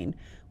Attaboy Plumbing,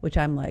 which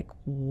I'm like,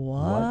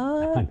 what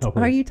I know.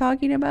 are you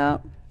talking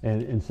about?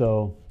 And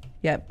so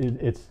Yep.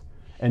 it's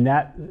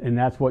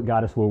that's what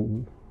got us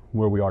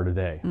where we are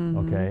today.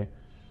 Okay,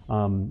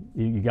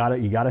 you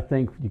gotta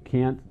think. You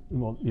can't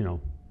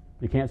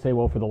you can't say,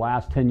 well, for the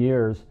last 10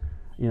 years,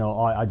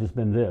 I just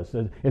been this.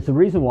 It's the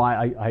reason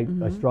why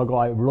I struggle.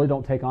 I really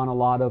don't take on a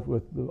lot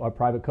with our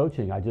private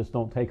coaching. I just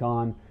don't take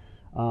on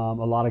a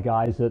lot of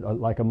guys that are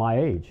like my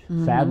age.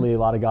 Sadly, a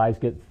lot of guys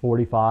get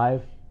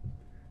 45,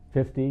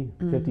 50,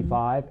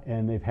 55,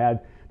 and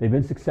they've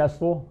been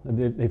successful.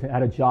 They've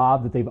had a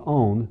job that they've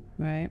owned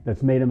Right.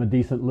 that's made them a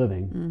decent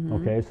living.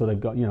 Okay, so they've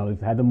got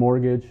they've had the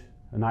mortgage,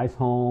 a nice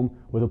home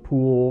with a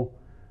pool,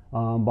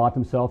 bought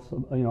themselves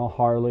a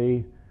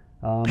Harley.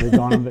 They've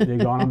gone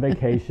on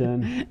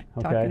vacation.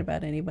 Okay. Talking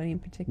about anybody in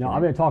particular? No,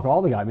 I'm going to talk to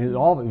all the guys. I mean,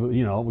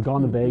 we've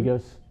gone to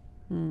Vegas.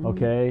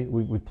 Okay,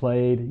 we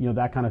played,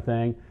 that kind of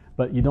thing.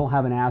 But you don't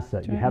have an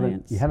asset.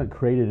 Giants. You haven't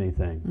created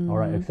anything, all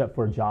right, except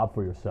for a job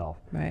for yourself.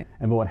 Right.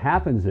 And what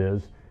happens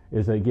is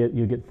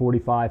you get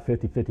 45,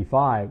 50,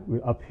 55.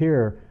 Up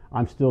here,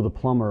 I'm still the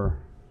plumber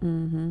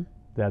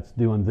that's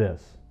doing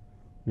this.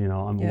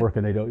 I'm Yep.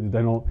 working. They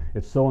don't.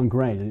 It's so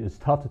ingrained. It's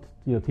tough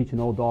to teach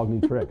an old dog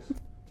new tricks.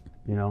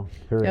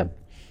 Period.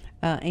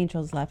 Yep.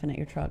 Angel's laughing at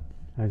your truck.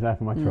 I was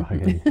after my truck.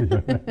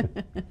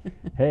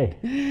 Hey,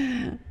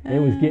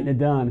 it was getting it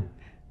done.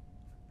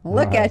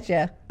 Look at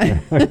you.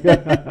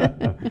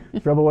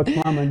 Trouble with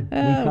plumbing.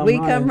 We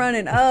come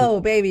running. Oh,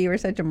 baby, you were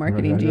such a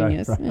marketing Right,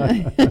 genius.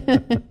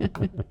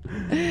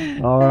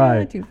 All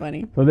right. Too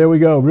funny. So there we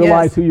go.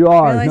 Realize Yes. who you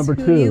are. Realize Number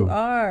who 2. you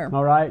are.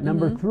 All right.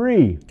 Number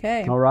 3.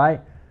 'Kay. All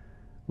right.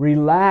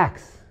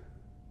 Relax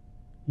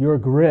your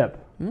grip.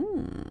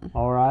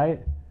 All right.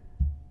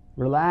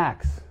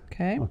 Relax.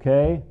 Okay.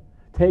 Okay.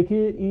 Take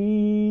it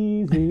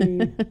easy.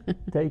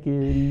 Take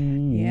it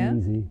easy. Yeah.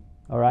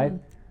 All right.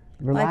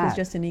 Relax. Life is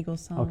just an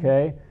Eagles song.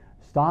 Okay.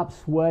 Stop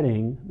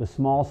sweating the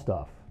small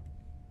stuff.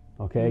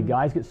 Okay.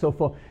 Guys get so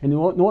full. And you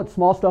know what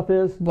small stuff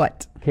is?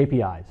 What?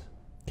 KPIs.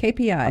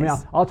 KPIs. I mean,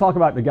 I'll talk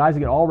about the guys that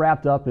get all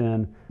wrapped up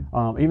in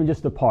even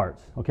just the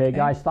parts. Okay,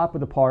 guys, stop with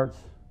the parts.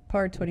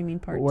 Parts. What do you mean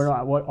parts? We're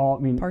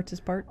not, Parts is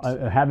parts.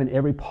 having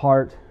every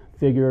part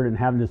figured and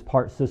having this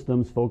part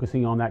systems,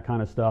 focusing on that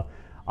kind of stuff.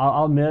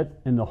 I'll admit,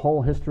 in the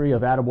whole history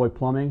of Attaboy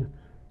Plumbing,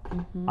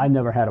 I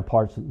never had a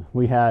parts.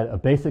 We had a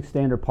basic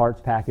standard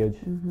parts package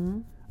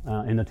in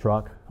the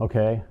truck.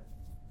 Okay.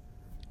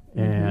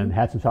 And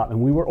had some shop,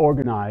 and we were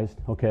organized.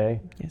 Okay.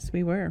 Yes,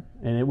 we were.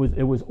 And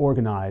it was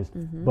organized,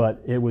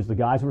 but it was the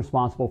guys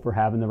responsible for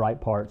having the right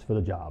parts for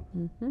the job.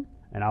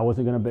 And I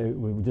wasn't going to be,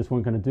 we just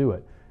weren't going to do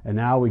it. And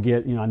now we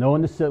get, I know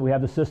we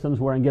have the systems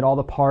where I can get all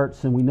the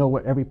parts, and we know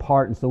what every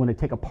part, and so when they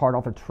take a part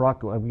off a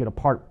truck, we get a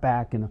part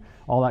back and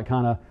all that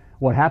kind of,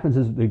 what happens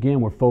is,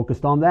 again, we're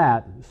focused on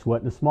that,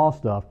 sweating the small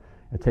stuff.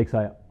 It takes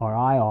our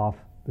eye off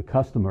the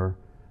customer,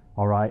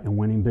 all right, and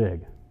winning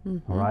big,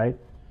 all right?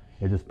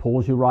 It just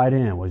pulls you right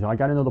in. Well, I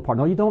got to know the part.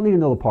 No, you don't need to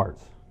know the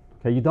parts.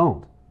 Okay, you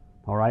don't.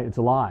 All right, it's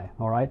a lie.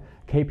 All right,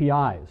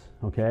 KPIs.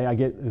 Okay, I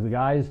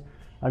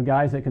have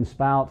guys that can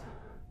spout,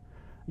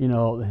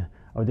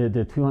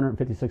 did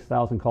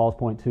 256,000 calls,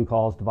 0.2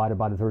 calls divided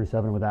by the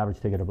 37 with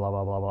average ticket, or blah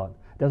blah blah blah.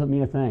 It doesn't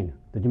mean a thing.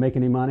 Did you make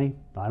any money?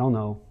 I don't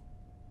know.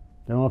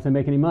 They don't know if they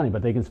make any money,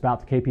 but they can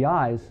spout the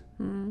KPIs,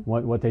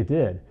 what they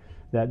did.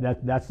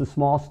 That's the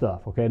small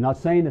stuff. Okay, I'm not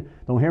saying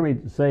that. Don't hear me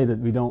say that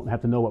we don't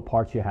have to know what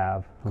parts you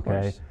have.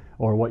 Okay.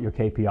 Or what your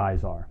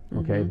KPIs are,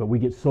 okay? But we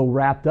get so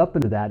wrapped up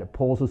into that, it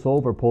pulls us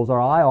over, pulls our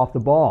eye off the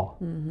ball.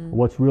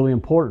 What's really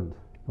important,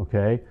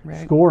 okay?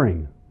 Right.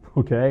 Scoring,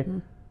 okay?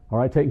 All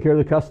right, taking care of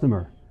the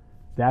customer.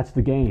 That's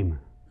the game,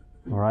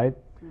 all right?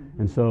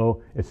 And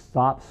so it's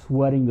stop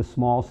sweating the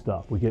small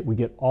stuff. We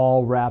get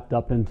all wrapped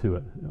up into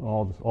it,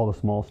 all the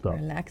small stuff.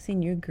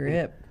 Relaxing your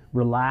grip.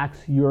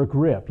 Relax your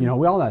grip. We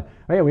all know.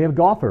 Hey, we have a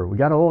golfer. We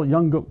got a little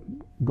young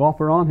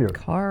golfer on here.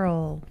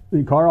 Carl.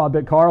 I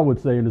bet Carl would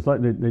say, and it's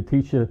like they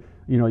teach you.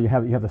 You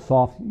have you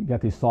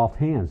got these soft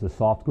hands, the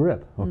soft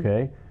grip.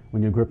 Okay,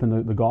 when you're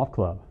gripping the golf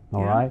club.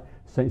 All right.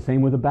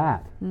 Same with a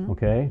bat.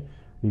 Okay,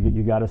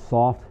 you got a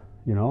soft,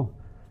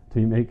 to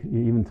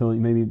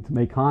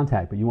make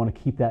contact, but you want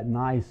to keep that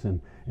nice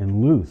and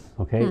loose.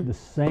 Okay, the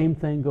same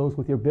thing goes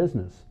with your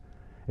business.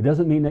 It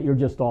doesn't mean that you're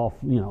just all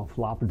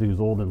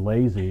flopperdoozled and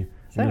lazy.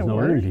 And there's no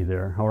energy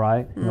there, all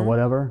right?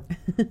 Whatever,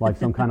 like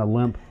some kind of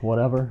limp,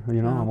 whatever, I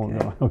won't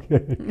know.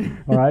 Okay,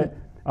 all right.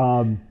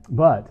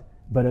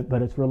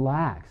 But it's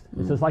relaxed.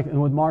 It's just like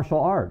with martial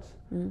arts.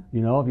 If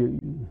you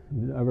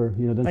ever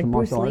done Like some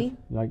Bruce martial Lee?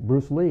 arts, like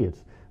Bruce Lee,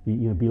 it's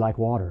be like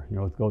water.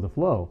 Go with the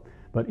flow.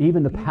 But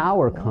even the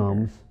power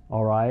comes,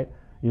 all right.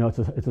 It's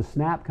a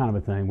snap kind of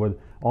a thing where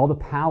all the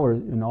power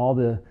and all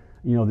the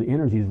the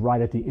energy is right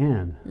at the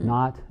end,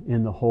 not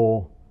in the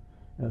whole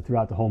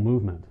throughout the whole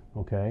movement.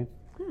 Okay.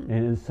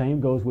 And the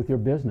same goes with your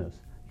business.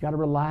 You got to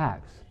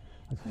relax.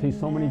 I see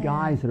so many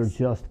guys that are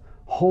just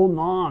holding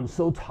on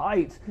so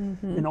tight,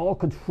 in all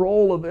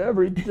control of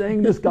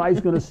everything. This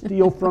guy's going to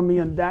steal from me,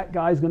 and that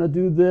guy's going to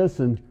do this,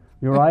 and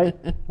you're right.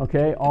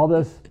 Okay, all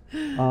this.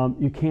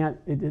 You can't.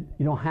 You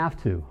don't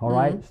have to. All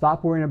right.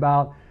 Stop worrying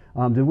about.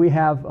 Did we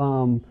have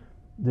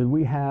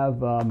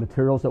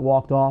materials that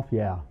walked off?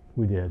 Yeah,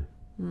 we did.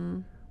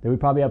 Did we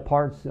probably have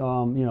parts,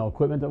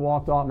 equipment that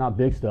walked off? Not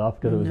big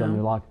stuff because it was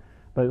under lock.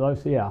 But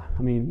let's see, yeah,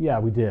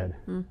 we did.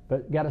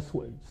 But you got to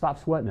stop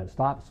sweating it.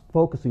 Stop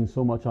focusing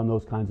so much on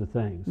those kinds of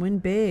things. Win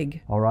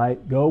big. All right,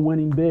 go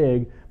winning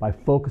big by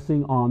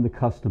focusing on the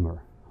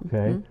customer.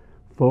 Okay,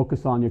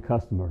 focus on your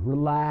customer.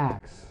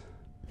 Relax.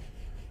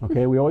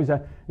 Okay, we always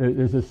have.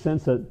 There's a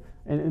sense that,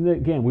 and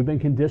again, we've been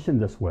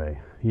conditioned this way.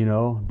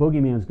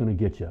 Boogeyman's going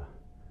to get you.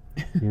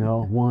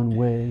 One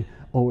way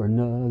or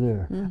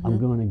another, I'm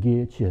gonna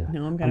get you.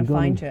 No, I'm gonna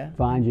find you.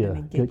 Find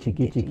you. Get you.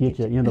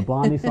 The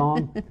Blondie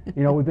song.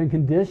 We've been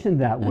conditioned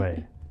that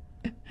way,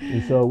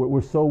 and so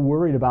we're so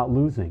worried about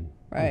losing.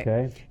 Right.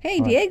 Okay.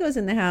 Hey, Diego's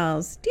in the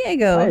house.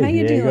 Diego, hey, how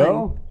you Diego.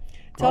 doing?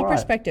 It's all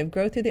perspective.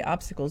 Grow through the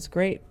obstacles.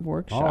 Great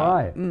workshop. All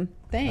right.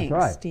 Thanks,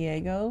 That's right.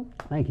 Diego.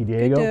 Thank you,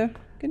 Diego.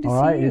 Good to all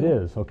see right, you. it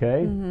is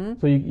okay.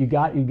 So you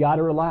got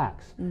to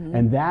relax,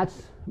 and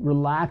that's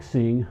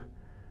relaxing.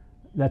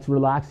 That's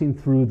relaxing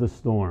through the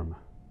storm.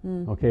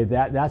 Okay,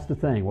 that's the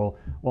thing. Well,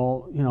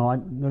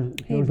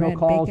 there was no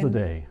calls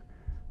today.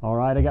 All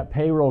right, I got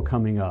payroll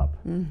coming up.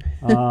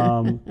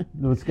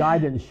 This guy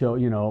didn't show.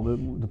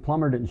 The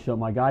plumber didn't show.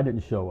 My guy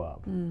didn't show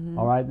up.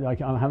 All right,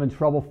 I'm having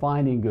trouble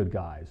finding good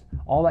guys.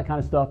 All that kind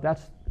of stuff.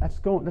 That's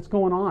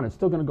going on. It's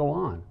still going to go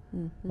on.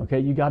 Okay,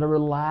 you got to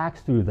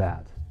relax through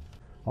that.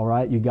 All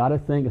right, you got to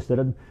think instead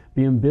of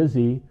being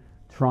busy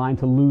trying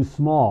to lose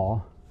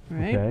small.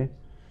 Right. Okay,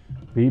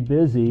 be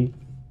busy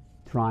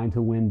trying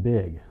to win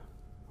big,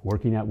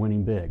 working at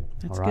winning big.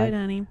 That's all right? good,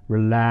 honey.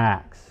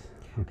 Relax.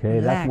 Okay,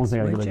 that's one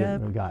thing I would gotta ya?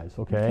 get guys.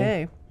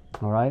 Okay.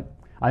 All right.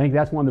 I think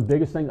that's one of the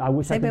biggest things. I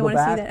wish Does I could anybody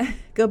go want back. to see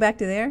that? Go back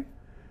to there?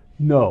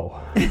 No,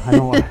 I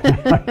don't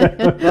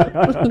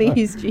want.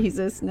 Please,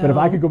 Jesus, no. But if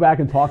I could go back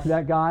and talk to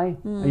that guy,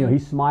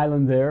 he's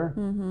smiling there.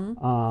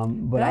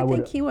 But I would.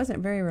 think he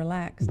wasn't very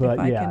relaxed. But if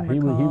I yeah, can he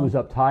recall. was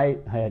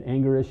uptight. Had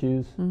anger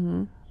issues.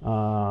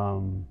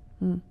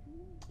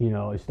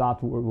 He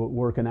stopped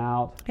working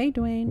out. Hey, He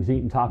Dwayne. was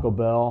eating Taco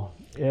Bell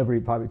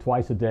probably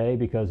twice a day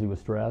because he was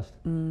stressed.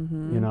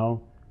 So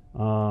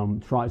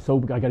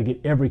I got to get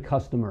every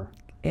customer.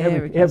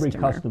 Every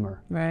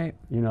customer. Right.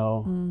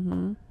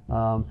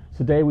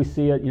 Today we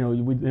see it.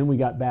 Then we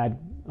got bad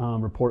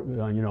report.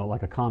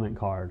 Like a comment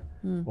card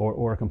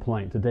or a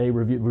complaint. Today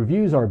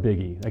reviews are a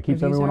biggie. That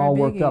keeps Reviews everyone are a all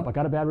worked biggie. up. I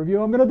got a bad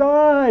review. I'm gonna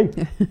die.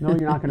 No,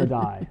 you're not gonna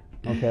die.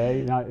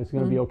 Okay. Now it's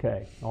gonna be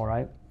okay. All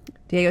right.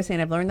 Diego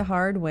saying, I've learned the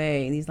hard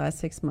way these last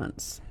 6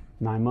 months.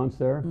 9 months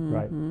there.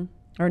 Right.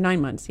 Or 9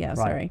 months, yeah, Right.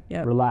 sorry.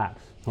 Yep.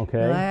 Relax.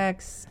 Okay.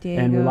 Relax,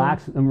 Diego.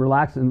 And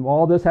relax, and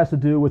all this has to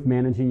do with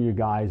managing your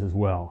guys as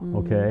well,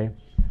 okay?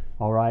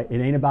 All right,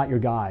 it ain't about your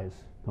guys,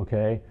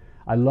 okay?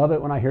 I love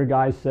it when I hear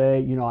guys say,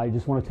 I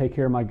just want to take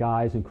care of my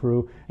guys and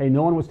crew. Hey,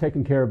 no one was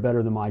taken care of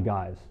better than my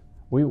guys.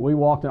 We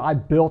walked in, I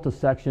built a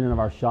section of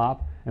our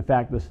shop. In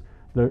fact,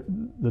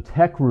 the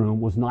tech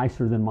room was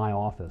nicer than my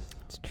office.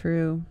 It's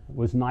true.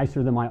 Was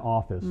nicer than my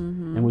office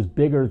and was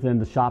bigger than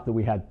the shop that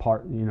we had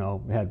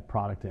had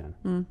product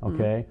in.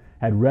 Okay,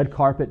 had red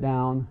carpet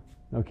down.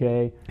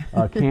 Okay,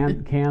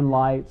 can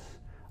lights,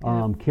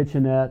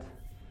 kitchenette,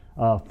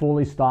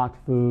 fully stocked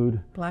food,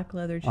 Black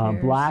leather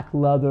chairs. black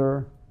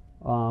leather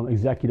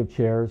executive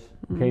chairs.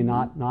 Okay,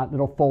 not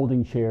little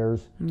folding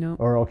chairs. Nope.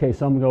 Or okay,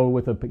 some go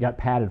with got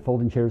padded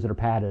folding chairs that are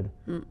padded.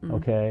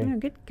 Okay.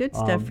 Yeah, good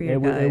stuff for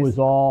your guys. It was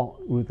all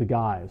with the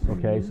guys.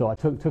 Okay, so I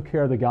took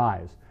care of the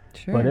guys.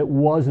 Sure. But it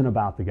wasn't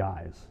about the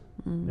guys.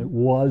 It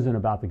wasn't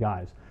about the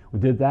guys. We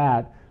did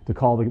that to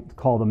call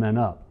the men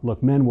up.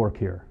 Look, men work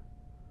here.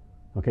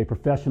 Okay,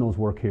 professionals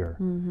work here.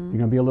 You're going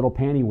to be a little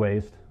panty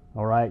waist,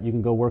 all right? You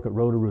can go work at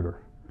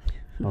Roto-Rooter,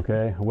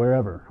 okay,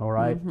 wherever, all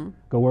right?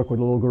 Go work where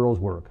the little girls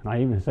work. And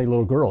I even say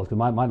little girls because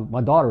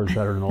my daughter is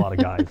better than a lot of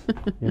guys,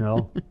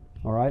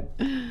 all right?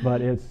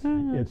 But it's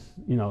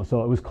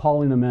so it was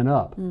calling the men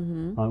up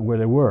where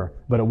they were,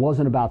 but it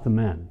wasn't about the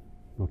men.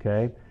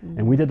 Okay,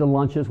 and we did the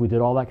lunches, we did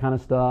all that kind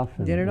of stuff,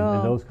 and, Did it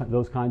all. and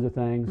those kinds of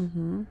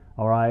things.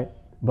 All right,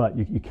 but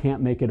you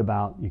can't make it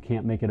about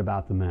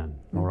the men.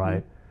 All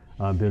right,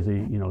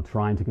 busy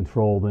trying to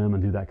control them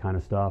and do that kind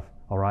of stuff.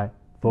 All right,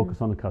 focus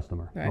on the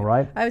customer. Right. All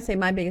right. I would say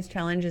my biggest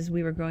challenge as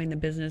we were growing the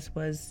business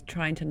was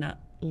trying to not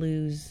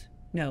lose.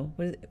 No,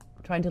 what is it?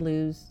 Trying to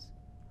lose.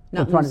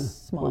 Not lose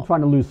small. We're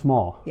trying to lose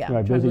small. Yeah, Right.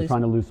 trying to Busy lose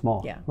trying to lose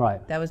small. Yeah.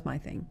 Right. That was my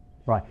thing.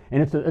 Right.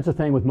 And it's a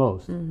thing with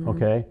most.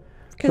 Okay.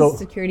 Because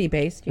security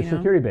based, It's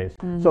security based.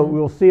 So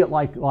we'll see it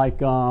like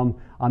I'm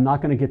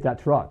not going to get that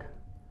truck.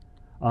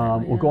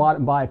 We'll go out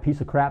and buy a piece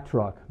of crap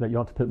truck that you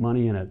have to put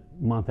money in it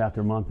month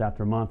after month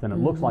after month, and it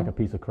looks like a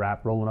piece of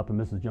crap rolling up in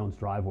Mrs. Jones'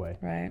 driveway.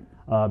 Right.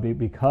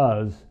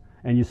 Because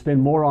you spend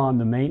more on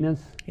the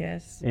maintenance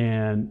Yes.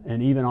 and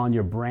even on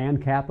your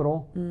brand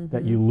capital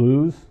that you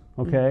lose,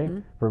 okay,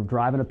 for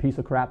driving a piece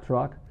of crap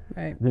truck.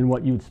 than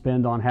what you'd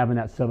spend on having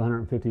that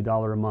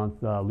 $750 a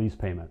month lease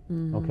payment,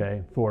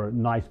 okay, for a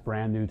nice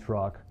brand new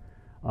truck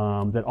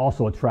that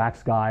also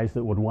attracts guys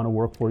that would want to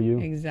work for you.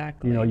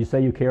 Exactly. You know, you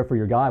say you care for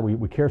your guy.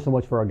 We care so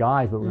much for our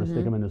guys, but we're going to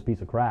stick them in this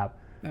piece of crap,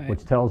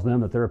 which tells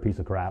them that they're a piece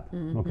of crap,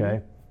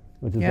 okay?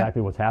 Which is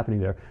exactly what's happening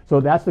there.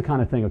 So that's the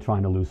kind of thing of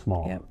trying to lose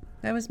small. Yep,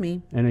 that was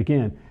me. And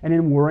again, and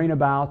then worrying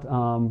about,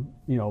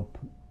 you know,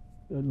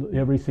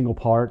 every single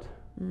part,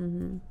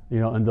 you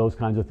know, and those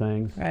kinds of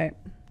things. Right.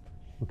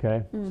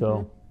 Okay,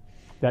 so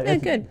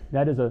that's good.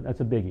 That's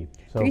a biggie.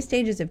 So 3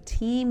 stages of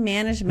team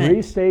management.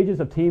 3 stages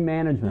of team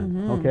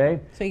management.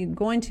 Okay. So you're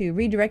going to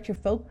redirect your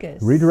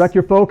focus. Redirect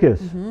your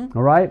focus.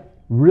 All right.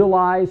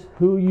 Realize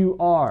who you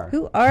are.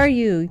 Who are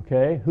you?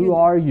 Okay. Who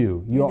are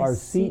you? You you're the are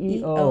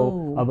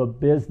CEO of a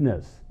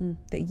business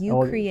that you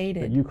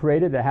created. That you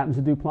created that happens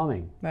to do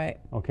plumbing.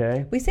 Right.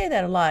 Okay. We say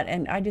that a lot,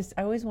 and I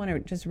always want to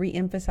just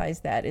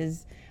re-emphasize that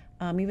is,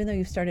 even though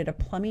you've started a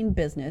plumbing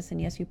business,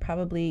 and yes, you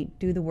probably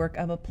do the work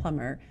of a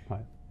plumber,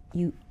 Right.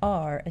 you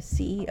are a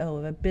CEO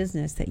of a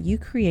business that you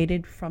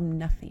created from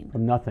nothing.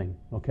 From nothing.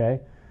 Okay.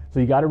 So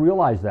you got to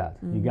realize that.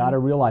 You got to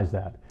realize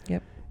that.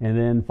 Yep. And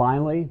then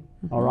finally,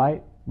 all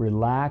right,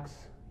 relax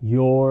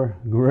your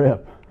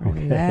grip. Okay?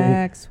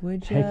 Relax,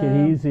 would you? Take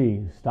it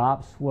easy.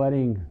 Stop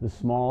sweating the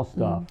small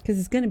stuff. Because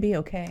it's going to be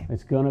okay.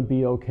 It's going to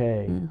be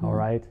okay, all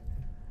right?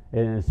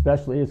 And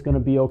especially it's going to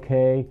be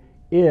okay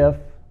if,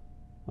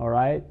 all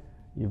right,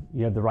 you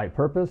have the right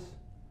purpose,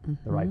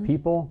 the right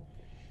people,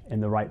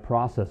 and the right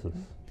processes,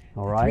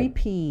 all right?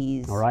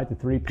 3 Ps. All right, the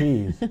 3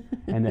 Ps.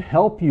 And to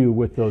help you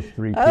with those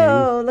 3 Ps.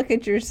 Oh, look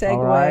at your segue.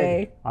 All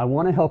right, I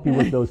want to help you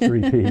with those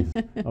 3 Ps,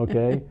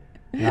 okay?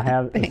 And I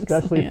have, Thanks,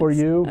 especially for Lance.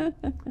 you,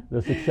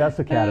 the Success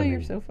Academy. Oh,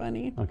 you're so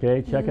funny.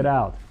 Okay, check it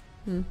out.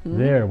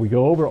 There, we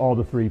go over all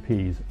the 3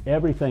 Ps,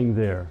 everything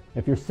there.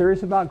 If you're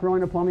serious about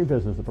growing a plumbing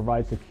business that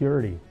provides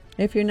security,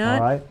 If you're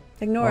not, all right,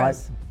 ignore all right,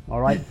 us.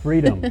 all right,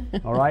 freedom,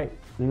 all right,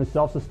 and it's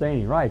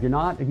self-sustaining, right? If you're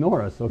not,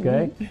 ignore us,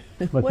 okay?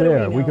 But What do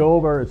there, we we know? go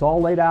over, it's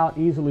all laid out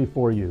easily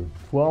for you.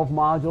 12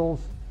 modules,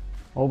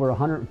 over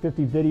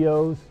 150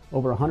 videos,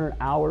 over 100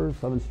 hours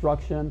of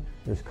instruction.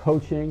 There's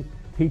coaching,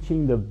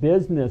 teaching the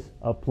business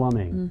of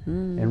plumbing.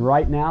 And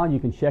right now, you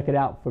can check it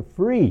out for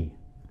free.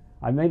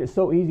 I made it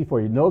so easy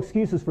for you. No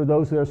excuses for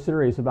those who are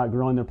serious about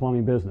growing their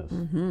plumbing business.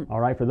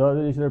 All right, for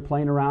those that are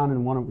playing around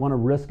and want to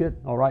risk it,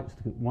 all right,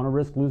 want to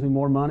risk losing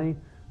more money,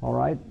 all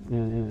right,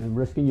 and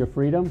risking your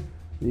freedom,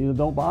 you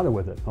don't bother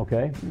with it,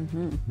 okay?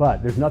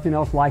 But there's nothing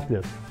else like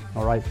this,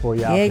 all right, for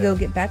you out there. Diego,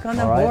 get back on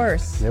the All right?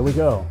 horse. There we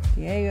go.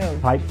 Diego.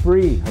 Type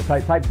free, or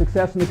type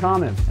success in the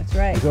comments. That's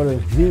right. Or go to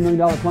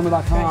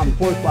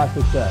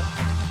ZMillion-plumber.com/success.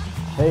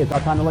 Hey, it's our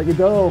time to let you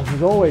go,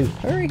 as always.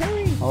 Hurry,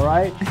 hurry. All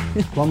right?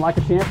 Plumb like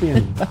a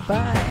champion.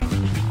 Bye.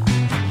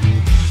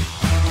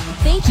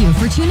 Thank you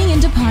for tuning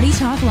into Potty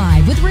Talk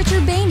Live with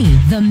Richard Bainey,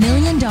 the $1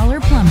 Million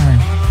Plumber.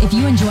 If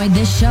you enjoyed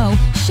this show,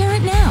 share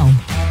it now.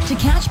 To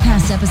catch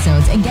past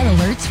episodes and get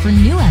alerts for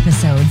new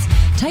episodes,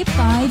 type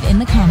 5 in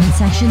the comment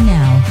section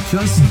now.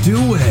 Just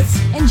do it.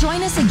 And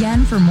join us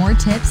again for more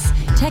tips,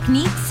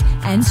 techniques,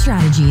 and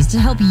strategies to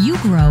help you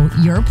grow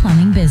your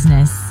plumbing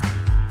business.